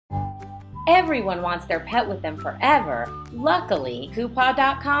Everyone wants their pet with them forever. Luckily,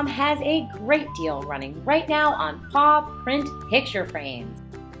 Coupaw.com has a great deal running right now on Pawprint picture frames.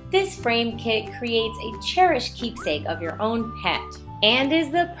 This frame kit creates a cherished keepsake of your own pet and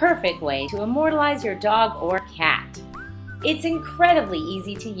is the perfect way to immortalize your dog or cat. It's incredibly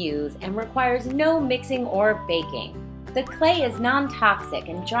easy to use and requires no mixing or baking. The clay is non-toxic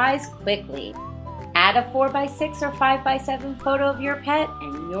and dries quickly. Add a 4x6 or 5x7 photo of your pet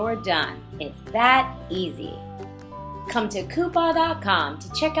and you're done. It's that easy. Come to Coupaw.com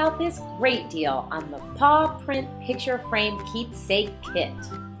to check out this great deal on the Pawprint Picture Frame Keepsake Kit.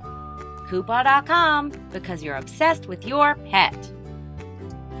 Coupaw.com, because you're obsessed with your pet.